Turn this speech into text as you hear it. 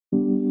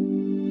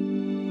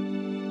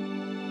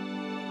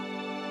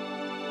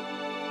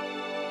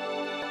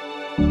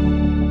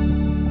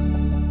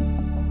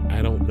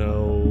don't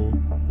know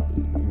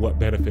what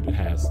benefit it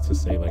has to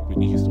say like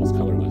Whitney Houston was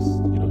colorless.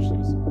 You know, she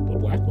was a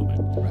black woman.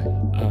 Right.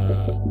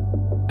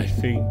 I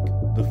think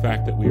the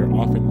fact that we are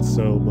often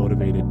so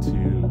motivated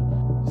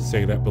to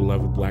say that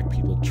beloved black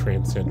people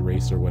transcend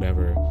race or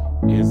whatever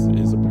is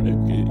it's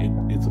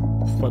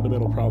a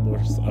fundamental problem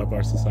of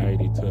our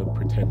society to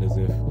pretend as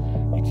if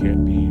you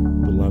can't be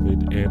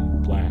beloved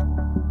and black.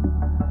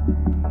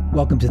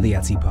 Welcome to the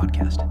Etsy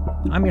Podcast.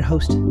 I'm your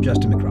host,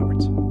 Justin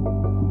McRoberts.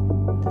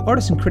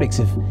 Artists and critics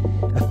have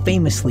a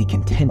famously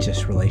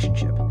contentious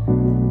relationship.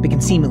 It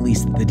can seem at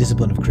least that the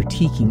discipline of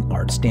critiquing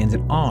art stands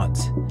at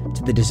odds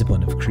to the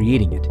discipline of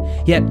creating it.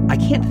 Yet, I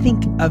can't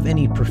think of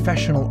any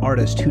professional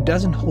artist who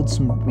doesn't hold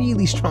some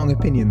really strong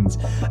opinions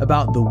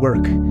about the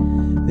work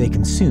they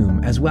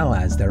consume as well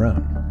as their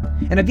own.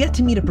 And I've yet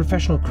to meet a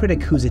professional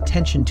critic whose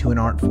attention to an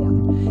art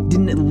form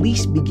didn't at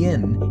least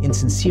begin in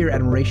sincere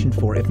admiration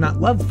for, if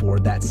not love for,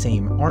 that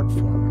same art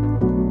form.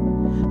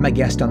 My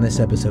guest on this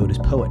episode is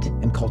poet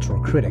and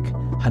cultural critic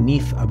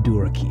Hanif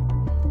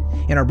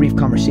Abdurraqib. In our brief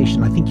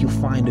conversation, I think you'll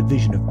find a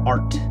vision of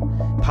art,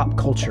 pop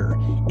culture,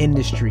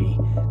 industry,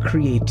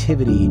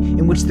 creativity,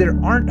 in which there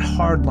aren't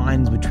hard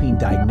lines between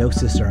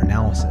diagnosis or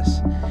analysis,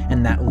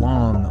 and that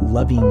long,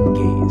 loving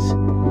gaze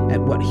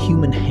at what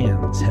human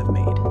hands have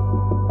made.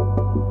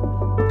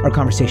 Our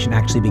conversation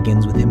actually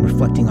begins with him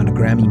reflecting on a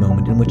Grammy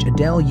moment in which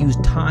Adele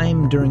used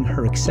time during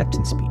her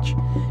acceptance speech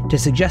to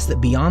suggest that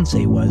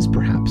Beyonce was,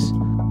 perhaps,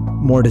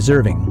 more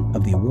deserving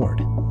of the award.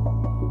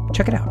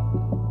 Check it out.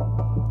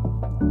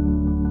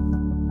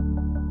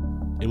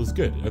 It was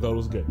good. I thought it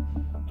was good.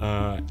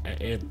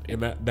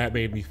 And that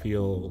made me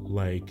feel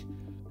like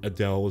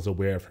Adele was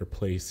aware of her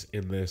place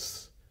in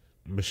this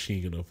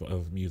machine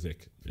of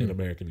music, in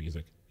American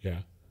music. Yeah.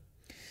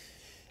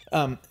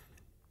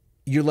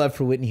 Your love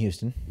for Whitney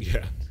Houston.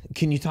 Yeah.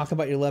 Can you talk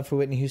about your love for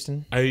Whitney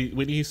Houston?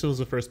 Whitney Houston was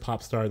the first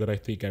pop star that I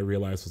think I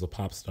realized was a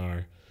pop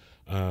star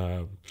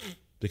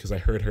because I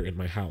heard her in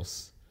my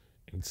house.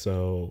 And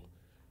so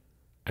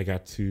I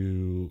got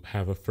to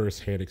have a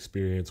firsthand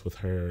experience with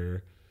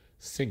her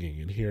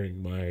singing and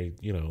hearing my,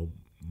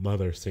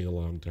 mother sing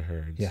along to her.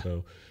 And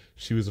so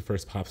she was the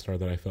first pop star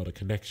that I felt a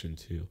connection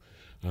to.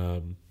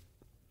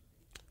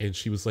 And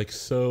she was like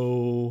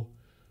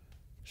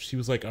she's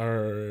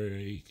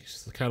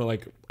kind of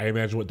like, I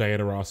imagine what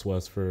Diana Ross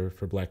was for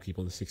black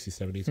people in the 60s,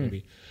 70s,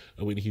 maybe.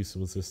 Whitney Houston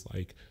was this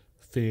like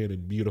thin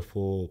and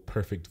beautiful,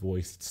 perfect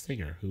voiced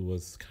singer who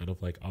was kind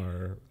of like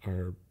our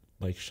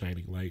like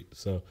shining light.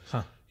 So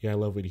yeah, I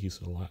love Whitney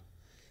Houston a lot.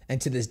 And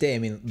to this day, I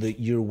mean,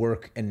 your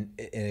work, and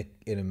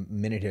in a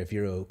minute here, if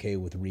you're okay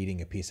with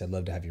reading a piece, I'd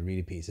love to have you read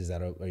a piece. Is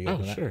that, are you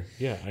open to that? Sure.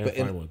 Yeah, I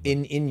find one.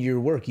 In your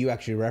work, you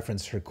actually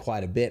reference her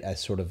quite a bit as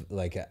sort of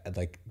like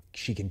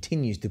she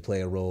continues to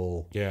play a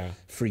role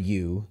for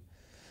you.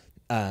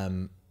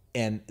 And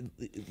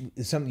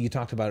something you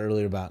talked about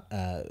earlier about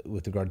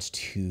with regards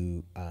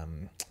to,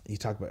 you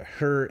talked about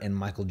her and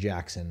Michael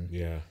Jackson.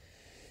 Yeah.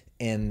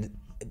 And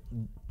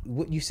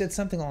what you said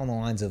something along the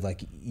lines of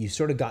like you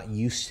sort of got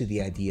used to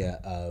the idea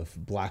of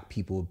black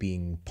people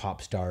being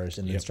pop stars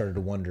and then started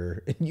to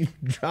wonder, and you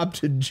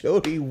dropped a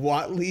Jody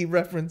Watley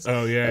reference.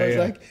 Oh yeah, I was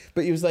like,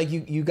 but it was like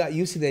you got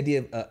used to the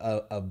idea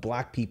of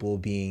black people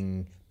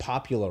being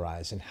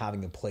popularized and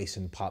having a place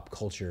in pop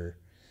culture.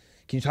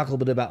 Can you talk a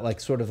little bit about like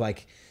sort of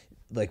like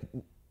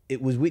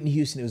it was Whitney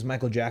Houston, it was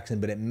Michael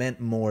Jackson, but it meant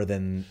more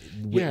than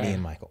Whitney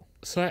and Michael.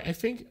 So I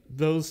think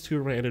those two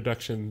were my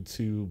introduction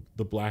to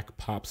the black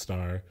pop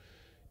star.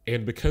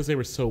 And because they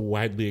were so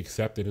widely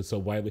accepted and so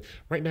widely,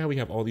 right now we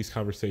have all these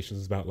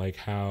conversations about like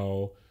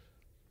how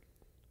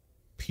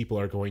people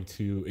are going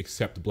to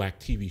accept black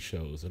TV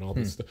shows and all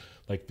this stuff.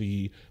 Like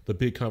the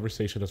big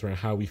conversation is around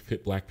how we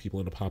fit black people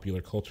into popular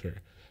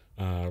culture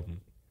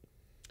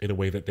in a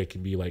way that they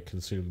can be like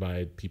consumed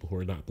by people who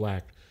are not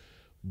black.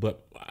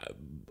 But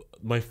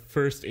my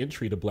first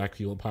entry to black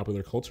people in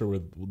popular culture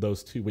were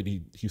those two,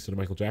 Whitney Houston and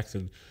Michael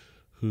Jackson,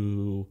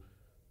 who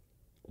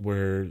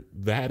were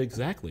that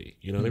exactly.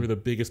 They were the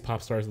biggest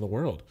pop stars in the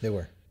world. They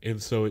were.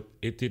 And so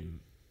it didn't.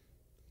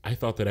 I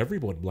thought that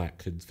everyone black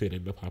could fit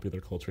into popular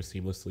culture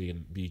seamlessly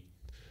and be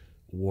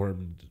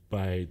warmed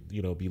by,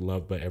 be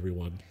loved by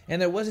everyone.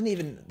 And there wasn't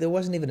even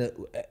a,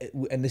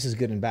 and this is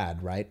good and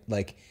bad, right?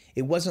 Like,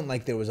 it wasn't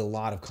like there was a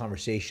lot of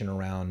conversation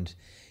around,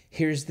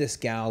 here's this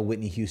gal,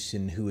 Whitney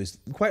Houston, who is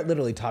quite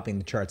literally topping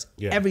the charts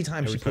every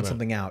time she puts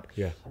something out.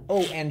 Yeah.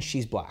 Oh, and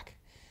she's black.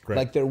 Right.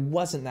 Like, there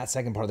wasn't that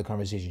second part of the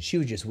conversation. She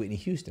was just Whitney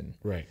Houston.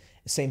 Right.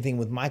 Same thing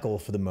with Michael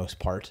for the most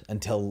part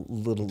until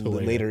little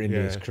later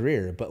into his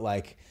career. But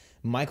like,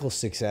 Michael's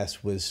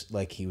success was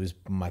like he was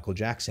Michael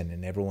Jackson,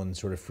 and everyone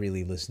sort of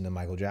freely listened to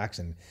Michael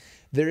Jackson.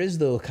 There is,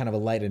 though, kind of a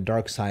light and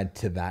dark side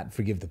to that.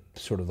 Forgive the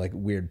sort of like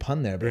weird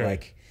pun there, but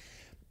like,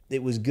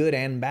 it was good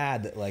and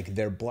bad that like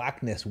their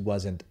blackness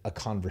wasn't a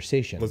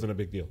conversation. Wasn't a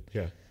big deal.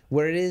 Yeah.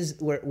 Whereas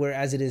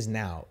it is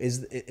now,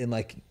 is in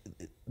like,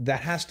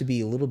 that has to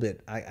be a little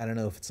bit, I don't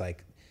know if it's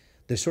like,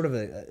 there's sort of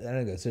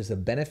there's a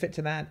benefit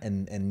to that,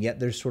 and yet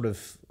there's sort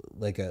of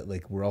like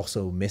we're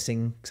also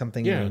missing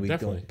something when we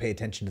definitely don't pay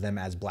attention to them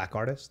as black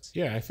artists.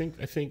 Yeah, I think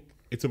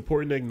it's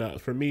important to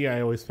acknowledge. For me,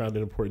 I always found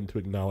it important to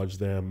acknowledge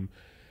them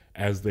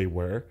as they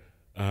were,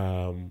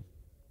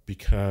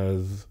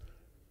 because,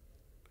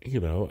 you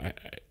know,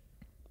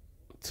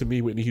 to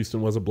me, Whitney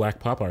Houston was a black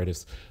pop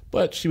artist,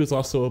 but she was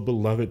also a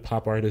beloved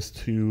pop artist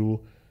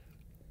who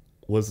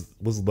was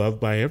loved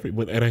by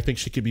everyone. And I think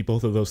she could be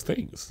both of those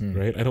things,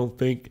 right? I don't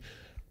think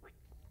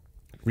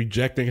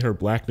rejecting her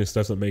blackness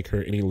doesn't make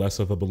her any less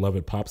of a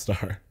beloved pop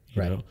star,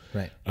 you know?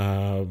 Right.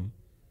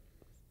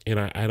 And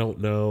I don't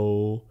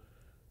know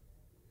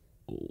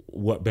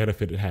what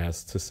benefit it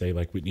has to say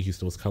like Whitney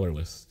Houston was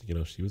colorless. You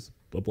know, she was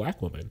a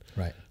black woman.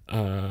 Right.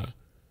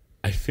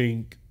 I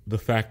think the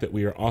fact that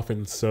we are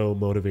often so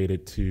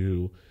motivated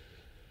to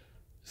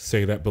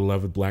say that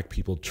beloved black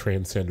people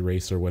transcend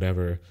race or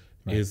whatever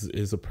is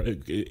it's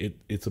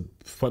a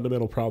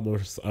fundamental problem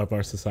of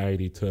our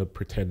society to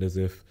pretend as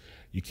if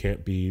you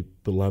can't be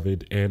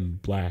beloved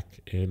and black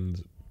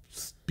and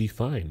be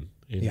fine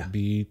and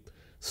be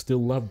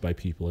still loved by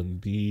people and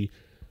be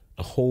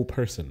a whole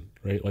person,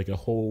 right? Like a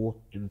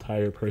whole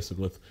entire person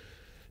with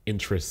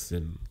interests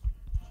and,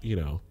 you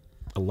know,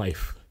 a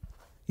life.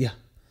 Yeah.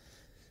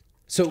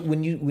 So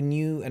when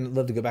you and I'd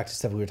love to go back to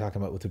stuff we were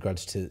talking about with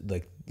regards to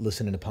like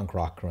listening to punk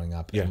rock growing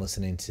up and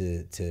listening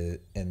to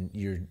and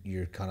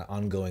your kind of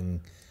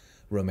ongoing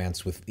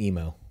romance with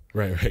emo.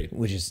 Right.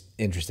 Which is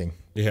interesting.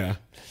 Yeah.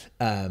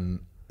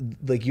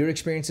 Like your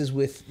experiences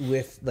with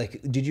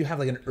like, did you have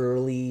like an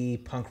early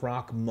punk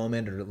rock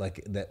moment or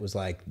like that was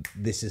like,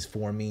 this is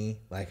for me?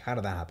 Like, how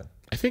did that happen?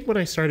 I think when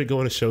I started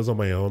going to shows on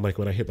my own, like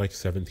when I hit like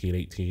 17,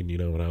 18, you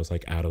know, when I was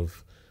like out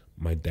of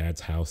my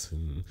dad's house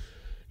and,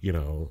 you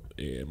know,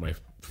 in my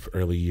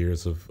early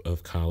years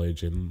of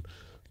college and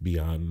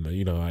beyond,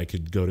 you know, I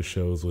could go to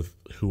shows with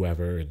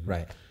whoever.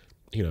 And,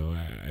 you know,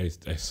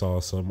 I saw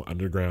some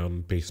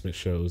underground basement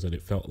shows and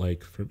it felt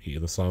like for me,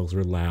 the songs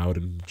were loud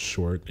and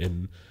short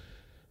and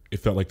it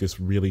felt like this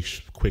really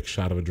quick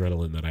shot of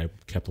adrenaline that I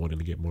kept wanting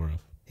to get more of.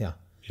 Yeah.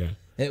 Yeah.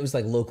 And it was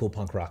like local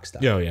punk rock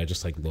stuff. Yeah,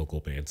 just like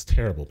local bands,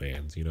 terrible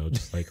bands, you know,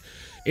 just like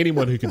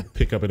anyone who could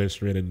pick up an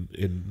instrument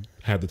and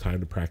had the time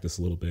to practice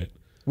a little bit.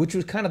 Which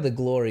was kind of the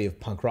glory of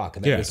punk rock.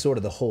 And that was sort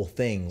of the whole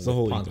thing with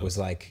punk was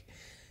like,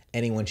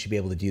 anyone should be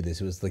able to do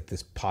this. It was like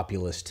this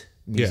populist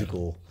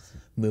musical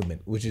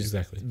movement, which is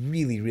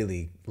really,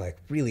 really, like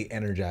really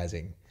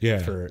energizing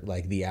for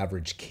like the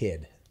average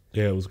kid.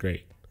 Yeah, it was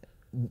great.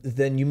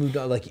 Then you moved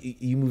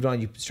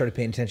on, you started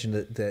paying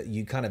attention to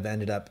you kind of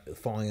ended up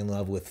falling in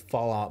love with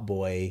Fall Out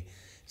Boy.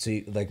 So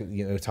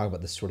you talk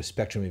about this sort of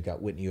spectrum. We've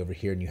got Whitney over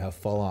here and you have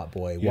Fall Out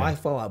Boy. Yeah. Why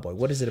Fall Out Boy?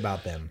 What is it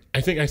about them?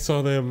 I think I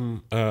saw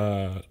them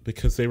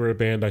because they were a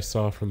band I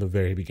saw from the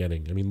very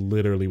beginning. I mean,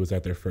 literally was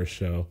at their first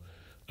show.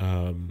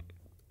 And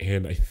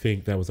I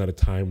think that was at a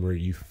time where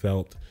you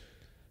felt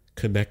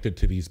connected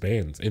to these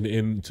bands.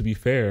 And to be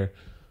fair,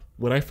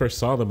 when I first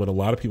saw them, when a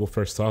lot of people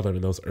first saw them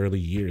in those early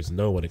years,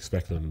 no one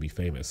expected them to be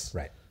famous.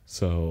 Right.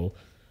 So,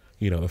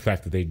 you know, the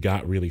fact that they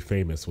got really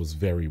famous was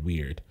very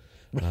weird.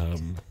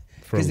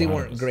 Because they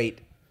weren't great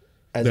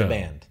as a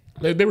band.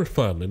 They were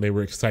fun and they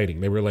were exciting.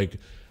 They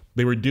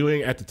were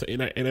doing at the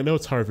time, and I know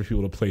it's hard for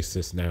people to place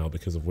this now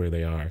because of where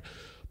they are,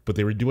 but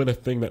they were doing a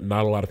thing that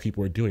not a lot of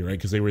people were doing, right?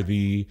 Because they were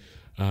the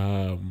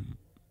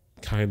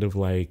kind of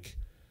like,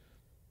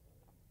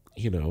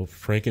 you know,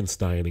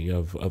 Frankensteining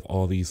of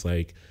all these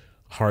like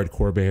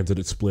hardcore bands that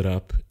had split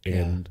up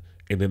and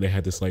then they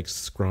had this like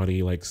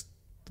scrawny like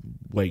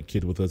white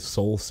kid with a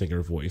soul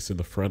singer voice in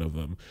the front of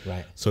them.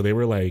 Right. So they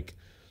were like,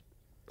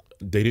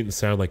 they didn't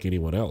sound like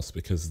anyone else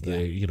because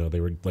they, you know, they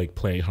were like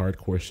playing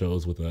hardcore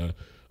shows with a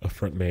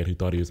front man who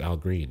thought he was Al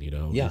Green, you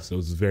know? Yeah. So it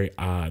was very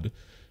odd.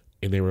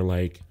 And they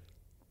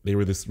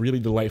were this really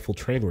delightful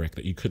train wreck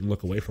that you couldn't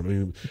look away from. I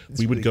mean,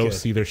 we would go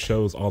see their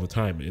shows all the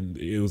time. And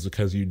it was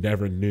because you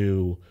never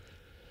knew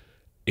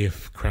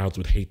if crowds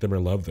would hate them or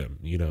love them,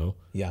 you know?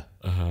 Yeah.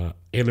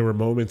 And there were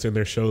moments in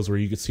their shows where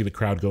you could see the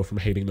crowd go from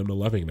hating them to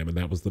loving them. And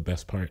that was the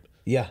best part.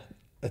 Yeah.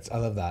 I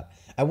love that.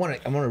 I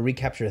want to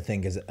recapture a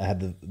thing because I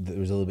had there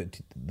was a little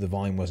bit, the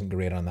volume wasn't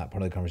great on that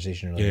part of the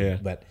conversation earlier. Yeah.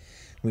 But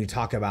when you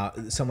talk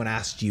about, someone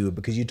asked you,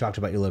 because you talked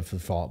about your love for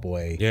Fall Out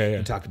Boy. Yeah.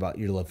 You talked about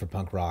your love for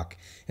punk rock.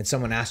 And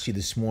someone asked you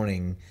this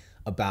morning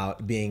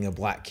about being a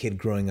black kid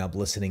growing up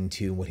listening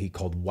to what he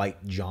called white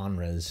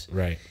genres.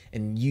 Right.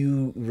 And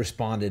you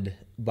responded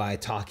by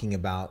talking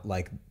about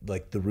like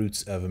the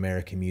roots of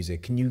American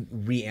music. Can you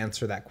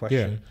re-answer that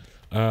question?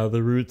 Yeah.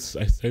 The roots,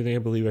 I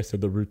believe I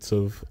said the roots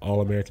of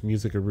all American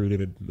music are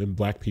rooted in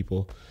black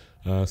people.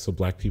 So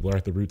black people are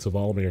at the roots of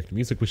all American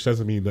music, which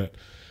doesn't mean that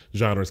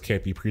genres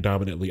can't be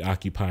predominantly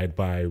occupied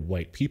by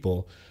white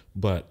people,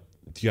 but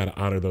you got to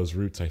honor those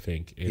roots, I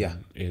think,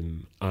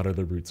 and honor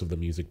the roots of the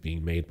music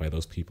being made by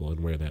those people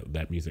and where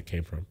that music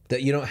came from.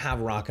 That you don't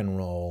have rock and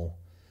roll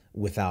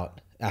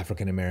without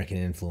African American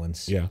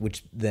influence,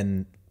 which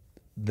then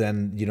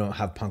you don't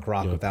have punk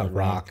rock without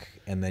rock,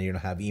 and then you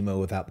don't have emo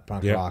without the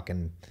punk rock,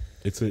 and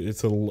it's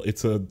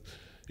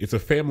it's a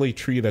family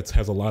tree that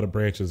has a lot of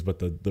branches, but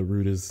the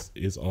root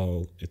is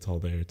all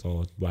there. It's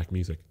all black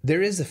music.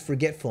 There is a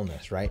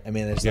forgetfulness, right? I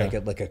mean, there's Yeah.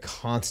 like a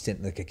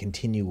constant, like a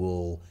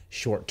continual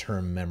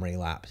short-term memory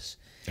lapse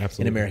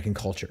Absolutely. in American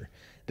culture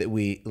that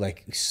we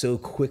like so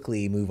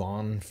quickly move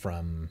on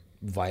from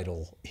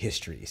vital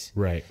histories.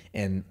 Right.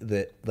 And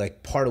that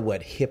like part of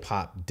what hip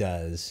hop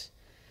does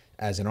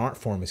as an art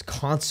form is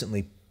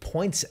constantly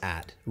points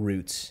at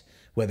roots,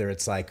 whether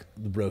it's like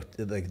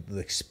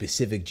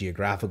specific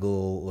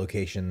geographical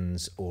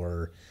locations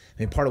or,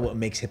 I mean, part of what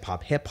makes hip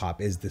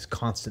hop is this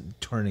constant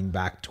turning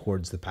back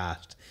towards the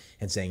past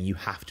and saying you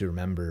have to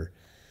remember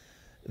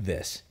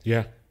this.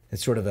 Yeah.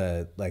 It's sort of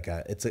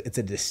it's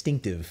a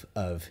distinctive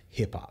of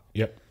hip hop.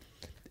 Yep.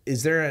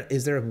 Is there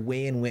a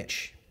way in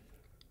which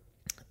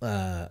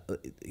can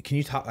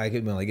you talk?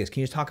 Can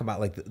you talk about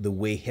like the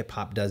way hip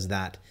hop does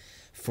that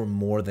for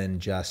more than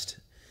just,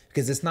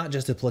 because it's not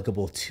just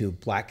applicable to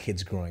black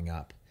kids growing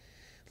up.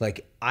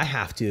 Like I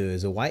have to,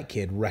 as a white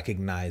kid,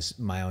 recognize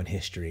my own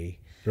history.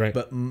 Right.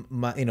 But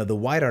the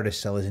white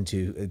artists I listen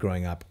to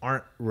growing up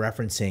aren't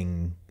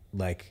referencing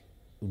like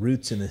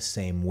roots in the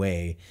same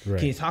way. Right.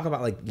 Can you talk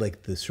about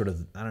like the sort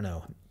of, I don't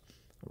know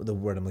the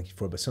word I'm looking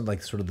for, but something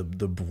like sort of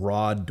the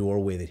broad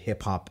doorway that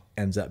hip hop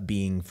ends up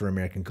being for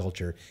American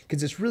culture,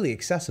 because it's really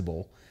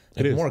accessible,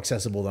 like It is. more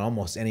accessible than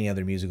almost any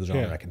other musical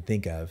genre Yeah. I can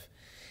think of.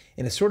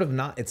 And it's sort of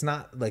not, it's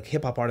not like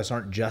hip hop artists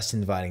aren't just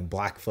inviting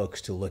black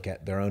folks to look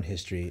at their own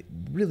history. It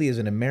really is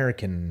an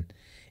American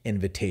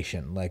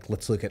invitation. Like,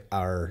 let's look at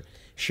our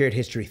shared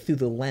history through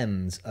the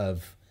lens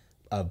of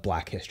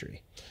black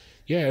history.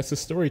 Yeah, it's a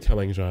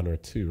storytelling genre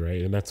too,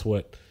 right? And that's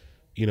what,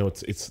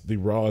 it's the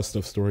rawest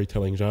of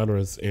storytelling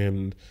genres,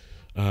 and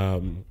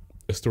a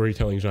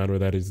storytelling genre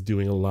that is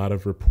doing a lot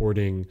of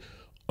reporting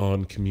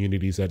on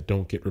communities that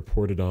don't get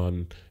reported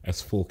on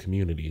as full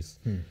communities.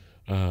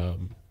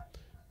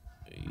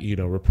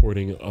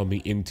 Reporting on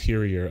the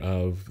interior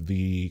of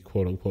the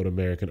quote unquote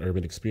American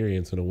urban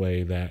experience in a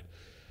way that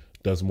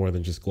does more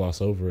than just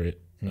gloss over it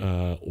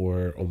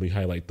or only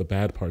highlight the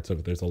bad parts of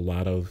it. There's a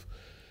lot of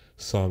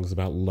songs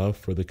about love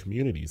for the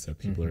communities that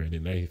people are in.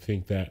 And I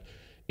think that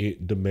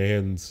it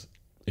demands,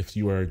 if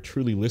you are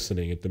truly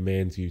listening, it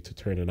demands you to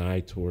turn an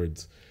eye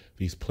towards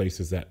these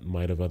places that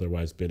might have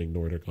otherwise been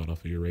ignored or gone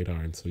off of your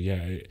radar. And so,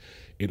 yeah,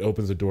 it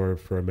opens a door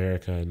for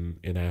America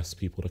and asks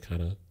people to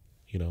kind of,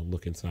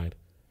 look inside.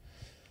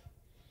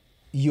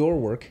 Your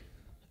work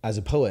as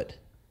a poet,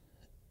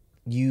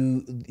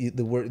 use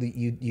the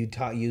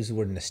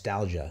word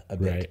nostalgia a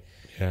bit. Right.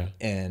 Yeah.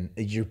 And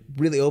you're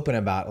really open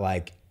about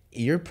like,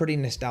 you're pretty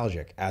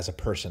nostalgic as a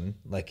person,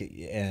 like,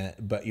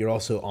 but you're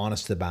also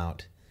honest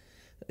about,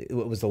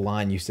 what was the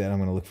line you said? I'm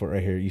going to look for it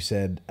right here. You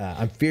said,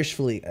 I'm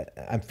fiercely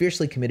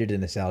committed to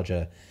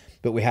nostalgia,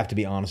 but we have to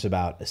be honest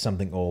about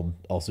something old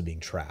also being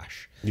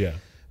trash. Yeah.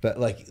 But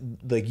like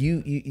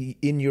you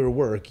in your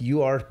work,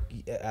 you are,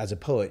 as a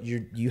poet,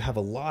 you have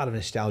a lot of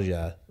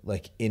nostalgia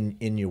like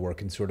in your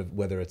work, and sort of,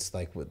 whether it's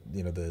like what,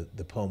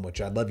 the poem, which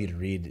I'd love you to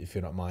read if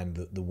you don't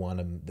mind, the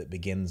one that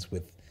begins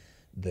with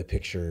the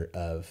picture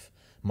of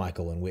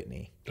Michael and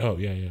Whitney. Oh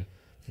yeah.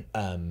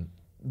 Yeah.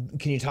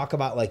 Can you talk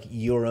about like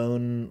your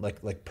own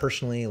like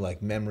personally,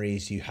 like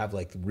memories you have,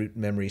 like root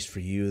memories for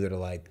you that are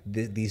like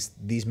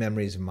these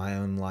memories of my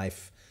own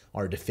life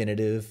are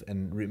definitive,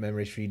 and root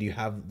memories for you? Do you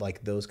have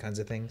like those kinds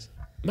of things?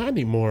 Not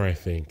anymore, I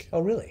think.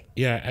 Oh, really?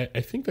 Yeah, I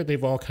think that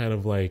they've all kind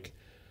of like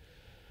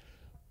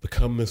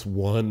become this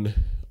one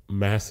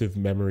massive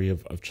memory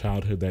of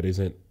childhood that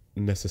isn't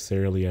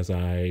necessarily as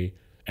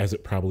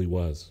it probably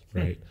was,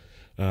 right?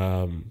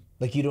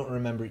 Like you don't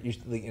remember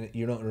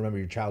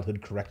your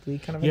childhood correctly,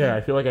 kind of. Yeah,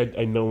 I feel like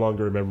I no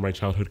longer remember my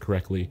childhood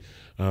correctly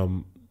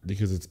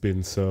because it's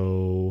been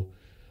so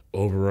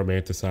over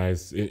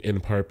romanticized in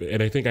part,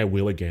 and I think I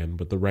will again.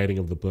 But the writing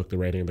of the book, the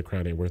writing of The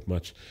Crown Ain't Worth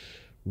Much,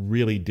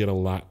 really did a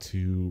lot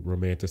to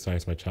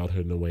romanticize my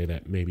childhood in a way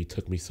that maybe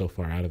took me so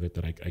far out of it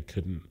that I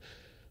couldn't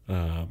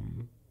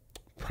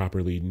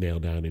properly nail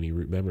down any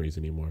root memories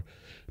anymore.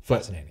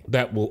 Fascinating. But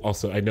that will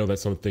also, I know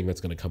that's something that's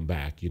going to come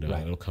back.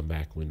 Right. It'll come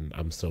back when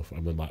I'm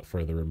a lot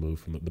further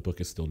removed from it. The book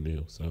is still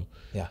new, so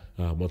Yeah.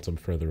 Once I'm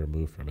further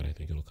removed from it, I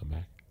think it'll come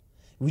back.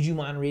 Would you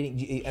mind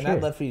reading? And Sure.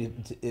 I'd love for you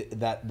to,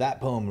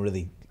 that poem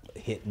really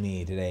hit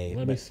me today.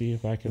 Let me see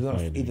if I can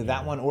find either it.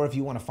 that one, or if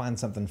you want to find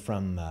something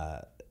from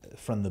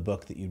the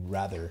book that you'd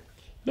rather.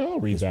 No, I'll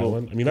read that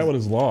one. I mean, that one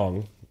is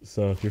long,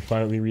 so if you're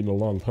finally reading a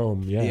long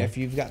poem, yeah. Yeah, if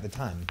you've got the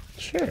time.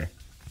 Sure.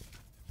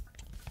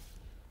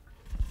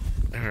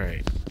 All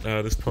right.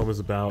 This poem is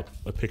about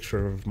a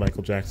picture of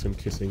Michael Jackson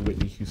kissing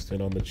Whitney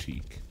Houston on the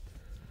cheek.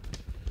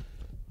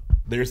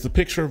 There's the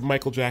picture of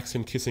Michael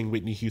Jackson kissing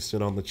Whitney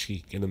Houston on the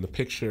cheek, and in the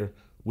picture,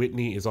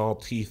 Whitney is all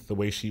teeth the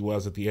way she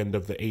was at the end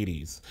of the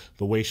 80s,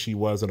 the way she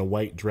was in a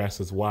white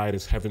dress as wide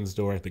as heaven's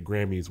door at the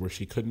Grammys, where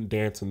she couldn't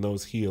dance in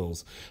those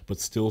heels, but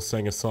still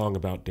sang a song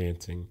about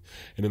dancing.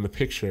 And in the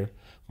picture,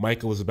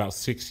 Michael is about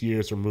 6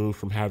 years removed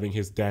from having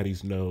his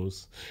daddy's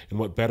nose, and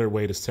what better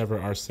way to sever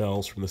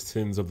ourselves from the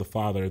sins of the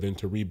father than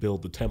to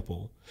rebuild the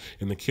temple?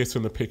 And the kiss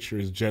in the picture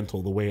is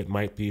gentle, the way it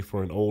might be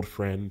for an old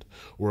friend,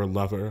 or a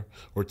lover,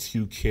 or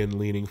two kin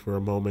leaning for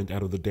a moment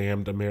out of the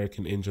damned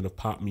American engine of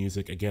pop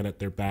music again at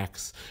their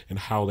backs and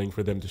howling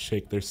for them to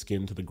shake their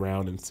skin to the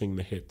ground and sing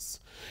the hits.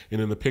 And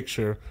in the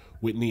picture,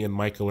 Whitney and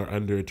Michael are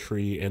under a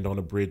tree and on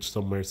a bridge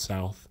somewhere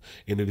south,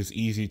 and it is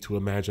easy to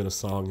imagine a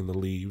song in the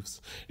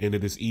leaves, and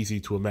it is easy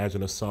to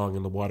imagine a song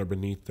in the water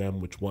beneath them,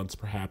 which once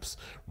perhaps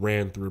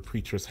ran through a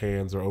preacher's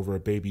hands or over a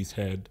baby's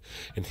head,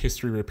 and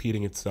history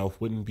repeating itself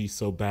wouldn't be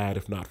so bad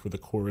if not for the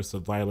chorus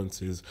of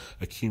violences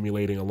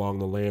accumulating along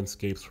the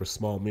landscapes where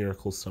small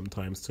miracles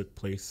sometimes took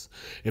place.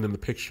 And in the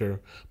picture,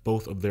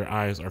 both of their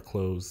eyes are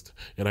closed,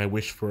 and I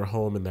wish for a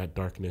home in that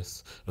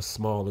darkness, a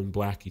small and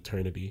black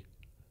eternity.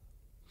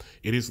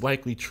 It is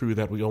likely true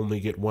that we only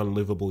get one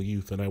livable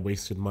youth, and I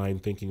wasted mine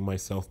thinking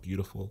myself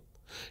beautiful,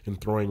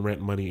 and throwing rent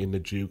money into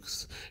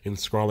jukes, and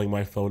scrawling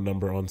my phone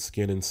number on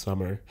skin in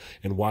summer,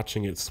 and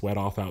watching it sweat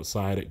off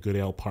outside at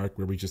Goodale Park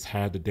where we just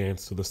had to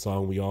dance to the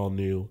song we all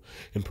knew,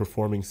 and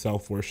performing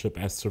self-worship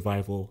as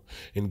survival,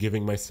 and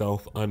giving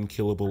myself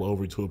unkillable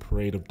over to a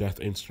parade of death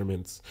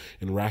instruments,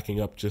 and racking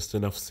up just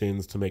enough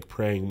sins to make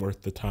praying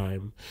worth the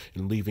time,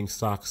 and leaving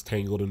socks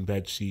tangled in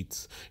bed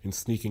sheets, and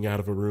sneaking out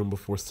of a room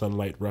before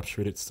sunlight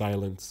ruptured its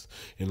silence,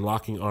 and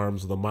locking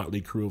arms with a motley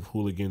crew of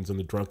hooligans in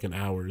the drunken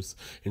hours,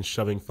 and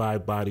shoving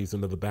 5 bodies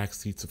into the back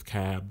seats of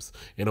cabs,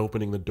 and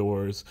opening the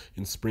doors,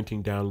 and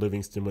sprinting down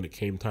Livingston when it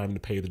came time to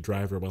pay the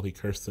driver while he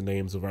cursed the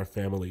names of our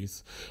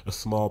families, a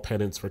small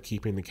penance for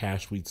keeping the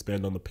cash we'd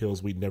spend on the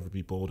pills we'd never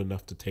be bold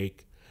enough to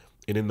take.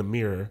 And in the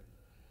mirror,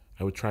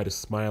 I would try to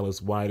smile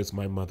as wide as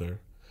my mother,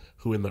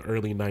 who in the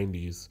early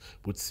 90s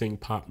would sing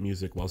pop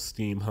music while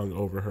steam hung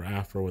over her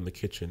afro in the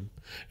kitchen,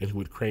 and who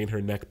would crane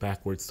her neck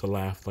backwards to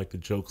laugh like the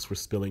jokes were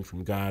spilling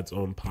from God's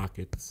own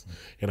pockets.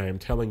 And I am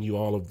telling you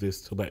all of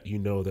this to let you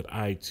know that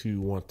I too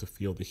want to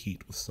feel the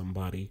heat with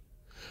somebody.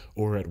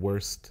 Or at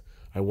worst,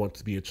 I want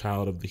to be a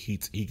child of the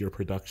heat's eager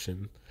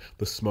production,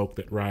 the smoke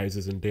that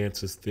rises and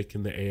dances thick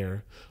in the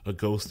air, a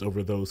ghost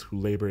over those who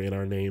labor in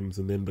our names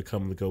and then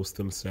become the ghosts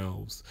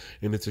themselves.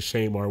 And it's a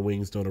shame our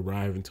wings don't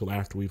arrive until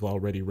after we've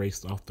already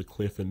raced off the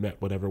cliff and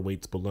met whatever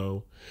waits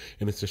below.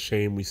 And it's a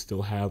shame we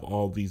still have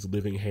all these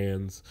living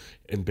hands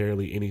and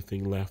barely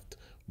anything left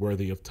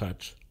worthy of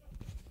touch.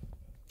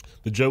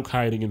 The joke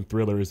hiding in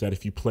Thriller is that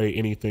if you play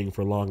anything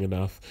for long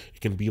enough,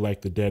 it can be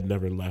like the dead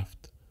never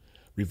left.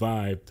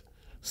 Revived,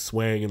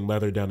 swaying in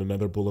leather down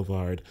another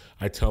boulevard,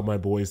 I tell my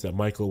boys that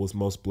Michael was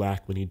most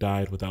black when he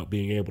died without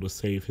being able to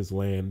save his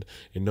land,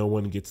 and no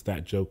one gets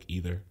that joke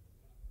either.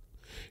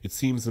 It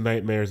seems the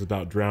nightmares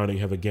about drowning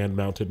have again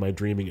mounted my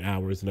dreaming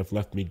hours and have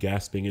left me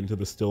gasping into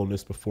the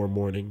stillness before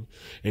morning,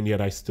 and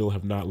yet I still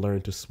have not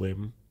learned to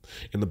swim.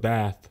 In the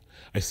bath,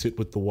 I sit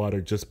with the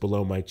water just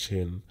below my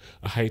chin,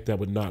 a height that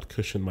would not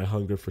cushion my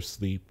hunger for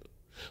sleep.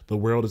 The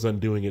world is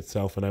undoing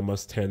itself, and I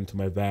must tend to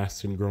my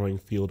vast and growing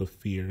field of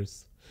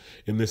fears.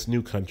 In this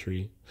new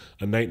country,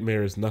 a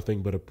nightmare is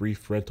nothing but a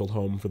brief rental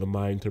home for the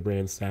mind to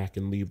ransack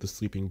and leave the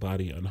sleeping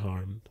body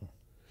unharmed.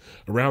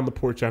 Around the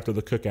porch after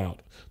the cookout,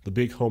 the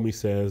big homie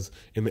says,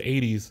 in the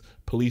 80s,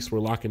 police were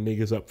locking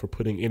niggas up for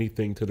putting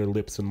anything to their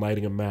lips and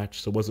lighting a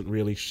match, so it wasn't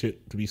really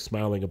shit to be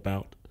smiling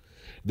about.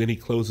 Then he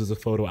closes a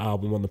photo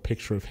album on the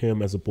picture of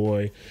him as a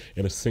boy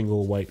in a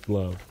single white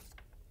glove.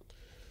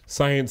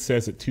 Science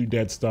says that 2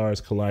 dead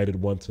stars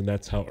collided once, and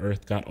that's how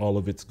Earth got all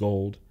of its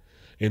gold.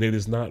 And it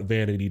is not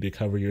vanity to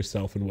cover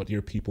yourself in what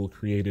your people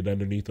created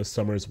underneath a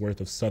summer's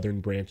worth of southern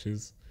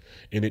branches.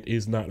 And it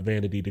is not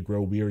vanity to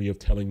grow weary of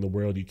telling the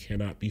world you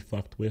cannot be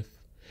fucked with.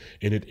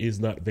 And it is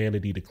not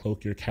vanity to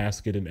cloak your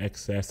casket in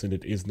excess, and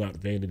it is not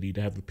vanity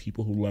to have the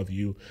people who love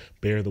you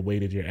bear the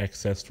weight of your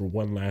excess for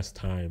one last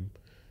time.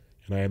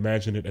 And I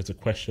imagine it as a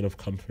question of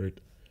comfort,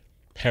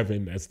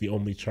 heaven as the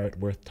only chart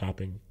worth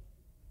topping.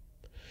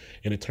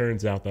 And it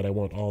turns out that I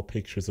want all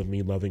pictures of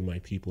me loving my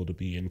people to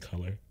be in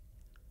color.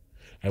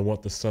 I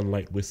want the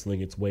sunlight whistling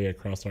its way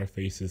across our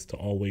faces to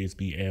always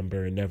be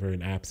amber and never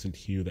an absent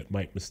hue that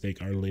might mistake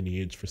our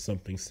lineage for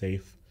something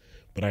safe.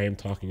 But I am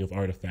talking of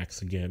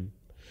artifacts again,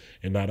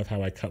 and not of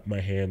how I cup my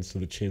hands to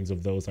the chins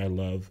of those I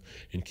love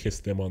and kiss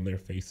them on their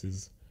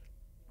faces.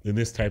 Then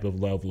this type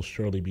of love will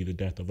surely be the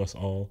death of us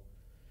all.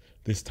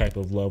 This type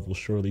of love will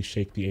surely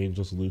shake the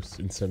angels loose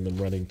and send them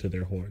running to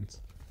their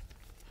horns.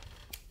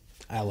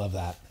 I love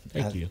that.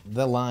 Thank you.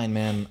 The line,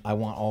 man, I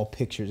want all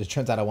pictures. It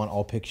turns out I want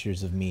all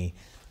pictures of me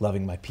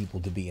loving my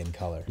people to be in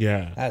color.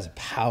 Yeah. That is a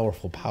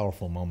powerful,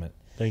 powerful moment.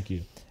 Thank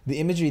you. The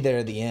imagery there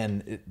at the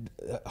end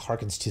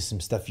harkens to some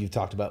stuff you've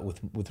talked about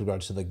with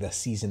regards to like the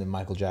season in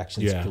Michael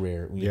Jackson's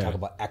career when you talk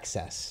about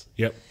excess.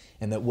 Yep.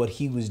 And that what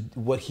he was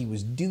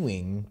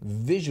doing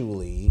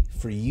visually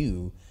for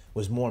you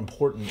was more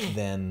important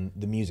than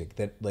the music.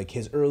 That like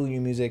his earlier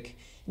music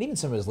and even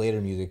some of his later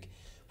music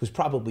was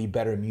probably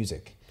better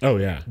music. Oh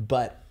yeah.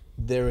 But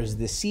there was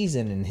this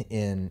season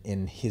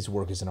in his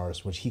work as an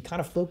artist, which he kind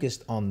of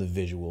focused on the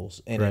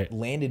visuals, and it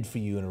landed for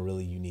you in a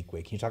really unique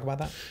way. Can you talk about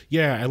that?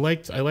 Yeah, I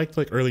liked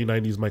like early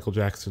 90s Michael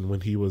Jackson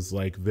when he was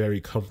like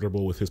very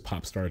comfortable with his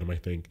pop stardom, I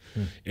think,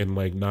 and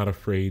like not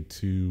afraid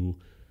to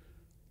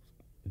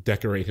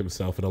decorate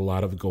himself in a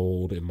lot of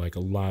gold and like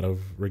a lot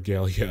of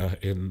regalia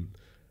and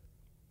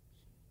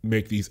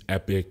make these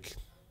epic,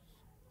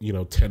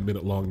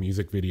 10-minute long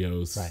music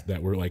videos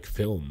that were like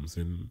films.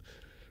 And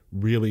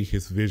really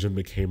his vision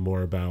became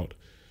more about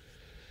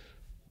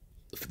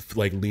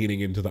like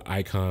leaning into the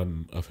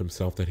icon of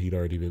himself that he'd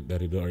already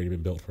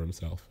been built for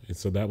himself. And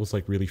so that was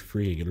like really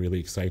freeing and really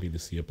exciting to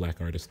see a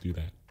black artist do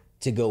that.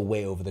 To go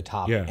way over the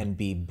top and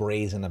be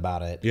brazen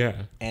about it.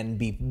 Yeah. And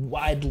be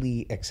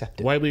widely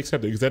accepted. Widely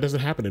accepted, because that doesn't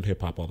happen in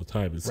hip hop all the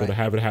time. And so to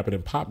have it happen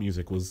in pop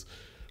music was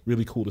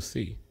really cool to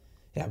see.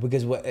 Yeah,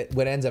 because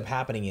what ends up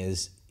happening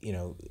is,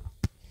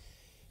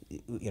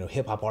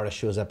 hip hop artist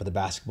shows up at the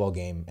basketball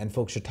game and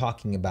folks are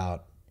talking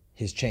about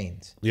his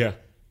chains. Yeah.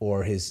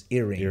 Or his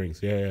earrings.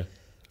 Yeah.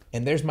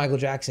 And there's Michael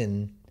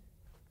Jackson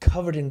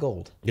covered in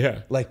gold.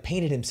 Yeah. Like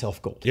painted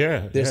himself gold.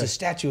 Yeah. There's a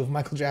statue of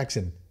Michael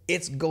Jackson.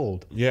 It's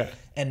gold. Yeah.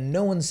 And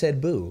no one said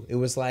boo. It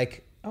was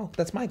like, oh,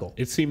 that's Michael.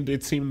 It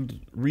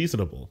seemed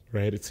reasonable,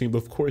 right? It seemed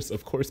of course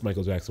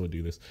Michael Jackson would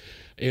do this.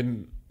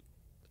 And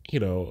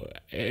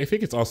I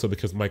think it's also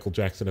because Michael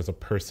Jackson as a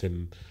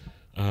person,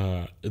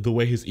 the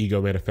way his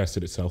ego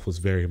manifested itself was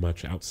very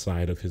much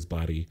outside of his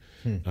body,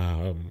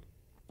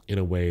 in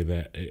a way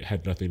that it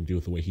had nothing to do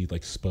with the way he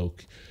like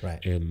spoke,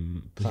 right?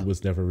 And he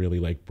was never really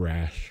like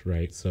brash,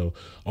 right? So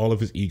all of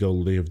his ego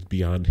lived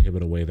beyond him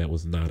in a way that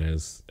was not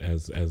as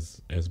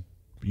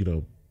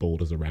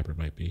bold as a rapper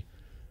might be.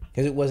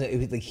 Because it was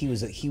like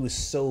he was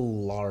so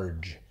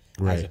large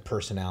as a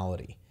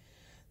personality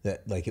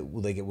that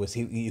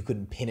you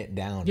couldn't pin it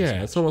down.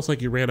 Yeah, it's almost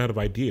like you ran out of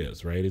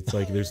ideas, right? It's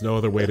like there's no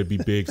other way to be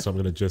big, so I'm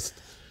gonna just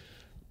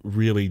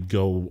really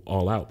go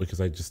all out because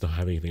I just don't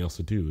have anything else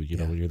to do.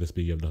 When you're this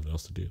big, you have nothing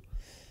else to do.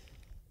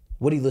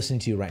 What are you listening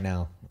to right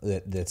now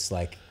that's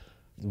like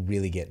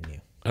really getting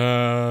you?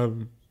 I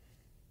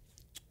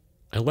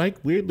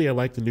like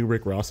the new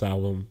Rick Ross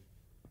album.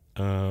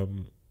 I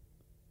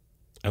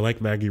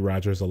like Maggie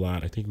Rogers a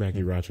lot. I think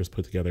Maggie Rogers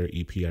put together an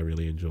EP I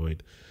really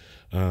enjoyed.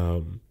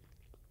 I've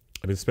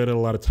been spending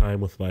a lot of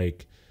time with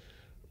like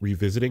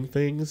revisiting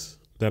things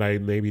that I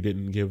maybe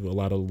didn't give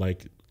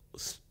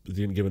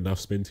enough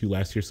spin to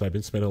last year. So I've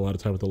been spending a lot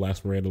of time with the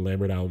last Miranda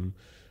Lambert album,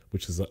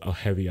 which is a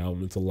heavy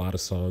album. It's a lot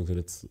of songs and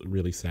it's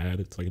really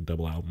sad. It's like a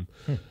double album.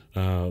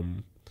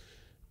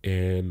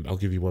 And I'll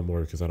give you one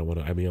more because I don't want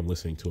to. I mean, I'm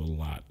listening to a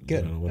lot.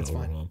 Good. I don't want to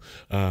overwhelm.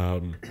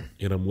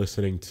 And I'm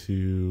listening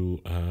to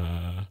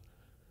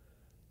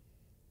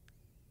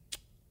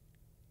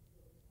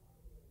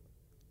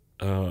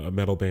a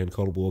metal band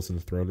called Wolves in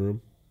the Throne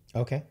Room.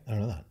 Okay, I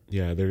don't know that.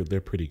 Yeah,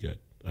 they're pretty good.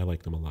 I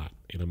like them a lot,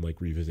 and I'm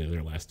like revisiting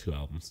their last two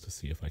albums to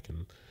see if I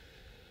can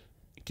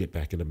get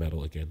back into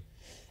metal again.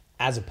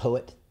 As a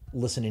poet,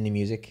 listening to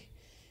music,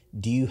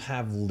 do you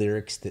have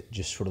lyrics that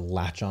just sort of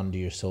latch onto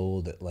your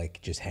soul that like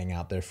just hang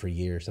out there for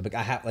years? Like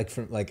I have I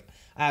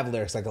have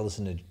lyrics like I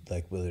listen to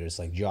like whether it's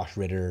like Josh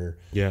Ritter,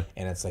 and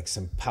it's like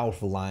some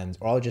powerful lines,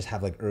 or I'll just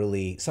have like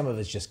early. Some of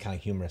it's just kind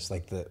of humorous,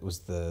 like the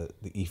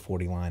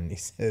E40 line. He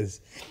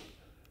says,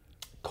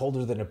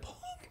 "Colder than a polar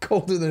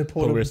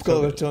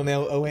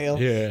toenail, oh hail."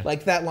 Yeah.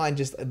 Like that line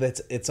just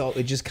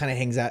it just kind of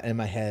hangs out in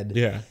my head.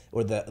 Yeah.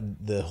 Or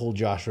the whole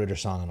Josh Ritter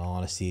song, in all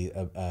honesty,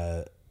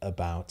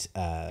 about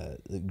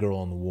the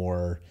girl in the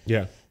war.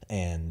 Yeah.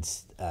 And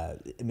I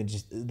mean,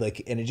 just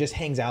like, and it just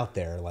hangs out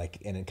there, like,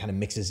 and it kind of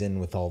mixes in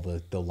with all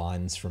the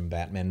lines from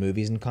Batman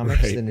movies and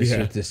comics, and it's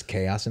just this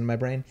chaos in my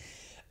brain.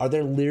 Are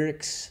there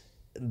lyrics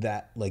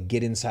that like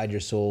get inside your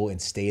soul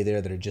and stay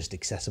there that are just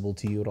accessible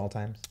to you at all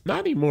times? Not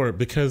anymore,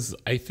 because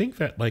I think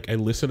that like I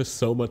listen to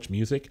so much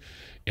music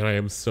and I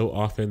am so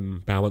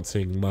often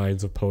balancing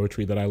lines of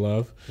poetry that I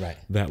love, right?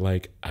 That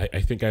like I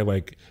think I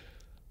like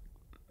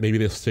maybe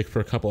they'll stick for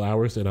a couple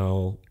hours and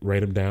I'll write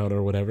them down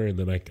or whatever, and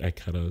then I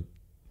kind of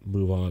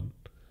move on.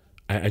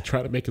 I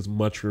try to make as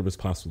much room as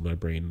possible in my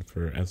brain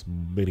for as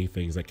many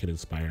things that can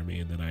inspire me,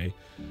 and then I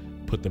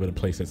put them in a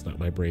place that's not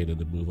my brain and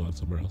then move on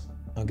somewhere else.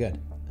 Oh, good.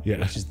 Yeah.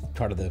 Which is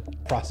part of the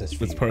process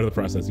for you. It's part of the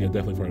process. Yeah,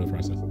 definitely part of the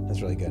process.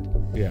 That's really good.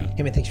 Yeah.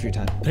 Hey, man, thanks for your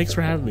time. Thanks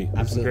for having me.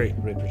 Absolutely. This was great.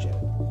 Really appreciate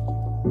it.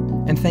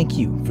 And thank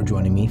you for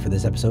joining me for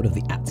this episode of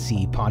the At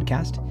Sea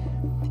podcast.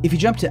 If you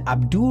jump to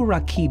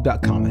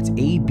abdurraqib.com, it's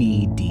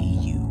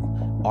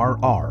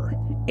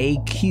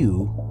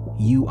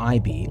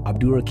ABDURRAQUIB,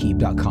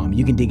 abdurraqib.com.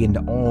 You can dig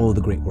into all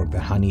the great work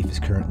that Hanif is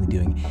currently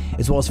doing,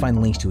 as well as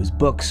find links to his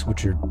books,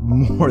 which are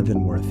more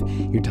than worth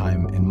your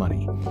time and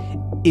money.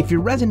 If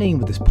you're resonating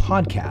with this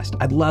podcast,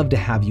 I'd love to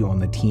have you on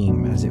the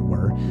team, as it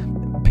were.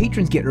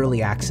 Patrons get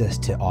early access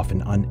to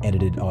often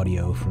unedited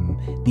audio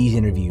from these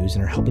interviews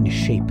and are helping to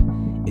shape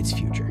its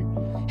future.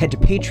 Head to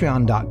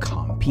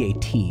patreon.com,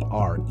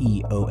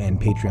 Patreon,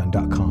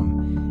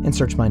 patreon.com, and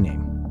search my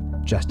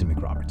name, Justin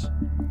McRoberts.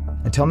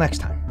 Until next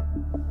time.